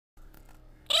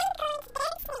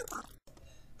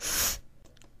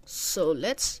So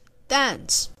let's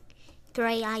dance.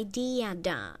 Great idea,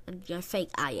 Don, your fake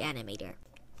eye animator.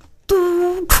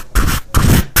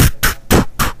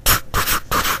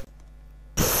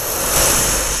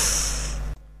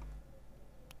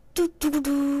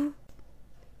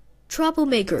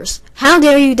 Troublemakers, how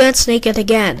dare you dance naked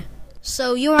again?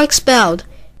 So you are expelled.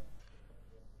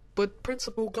 But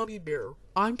Principal Gummy Bear,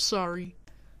 I'm sorry.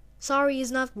 Sorry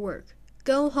is not work.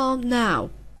 Go home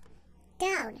now.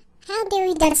 Down. How dare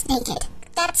you dance naked?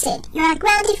 That's it. You are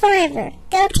grounded forever.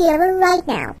 Go to your room right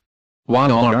now.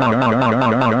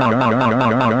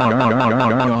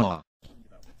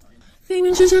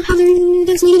 Famous sister, how dare you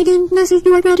dance naked again? That's it.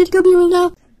 You are grounded. Go to your room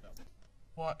now.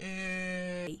 What?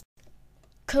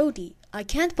 Cody, I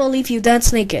can't believe you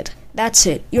dance naked. That's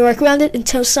it. You are grounded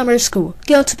until summer school.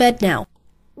 Go to bed now.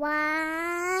 Wow.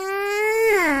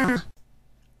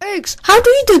 Eggs, how do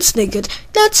you dance naked?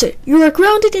 That's it. You are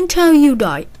grounded until you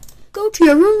die. Go to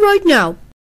your room right now.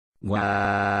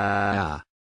 Wow.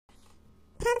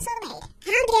 Pencilmate,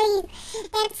 how dare you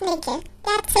dance naked?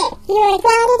 That's it. You are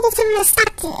grounded until you're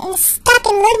stuck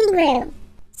in living room.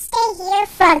 Stay here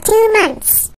for 2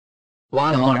 months.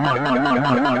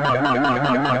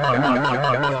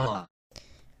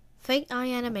 Fake eye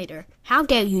animator, how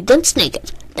dare you dance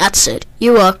naked? That's it.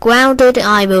 You are grounded.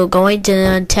 I will go into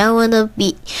and tell him to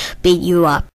beat you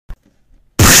up.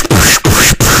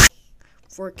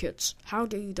 For kids, how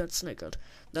dare you dance naked?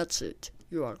 That's it.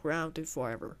 You are grounded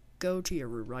forever. Go to your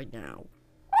room right now.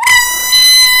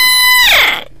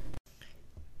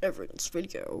 If this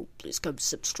video, please come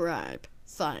subscribe.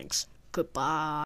 Thanks. Goodbye.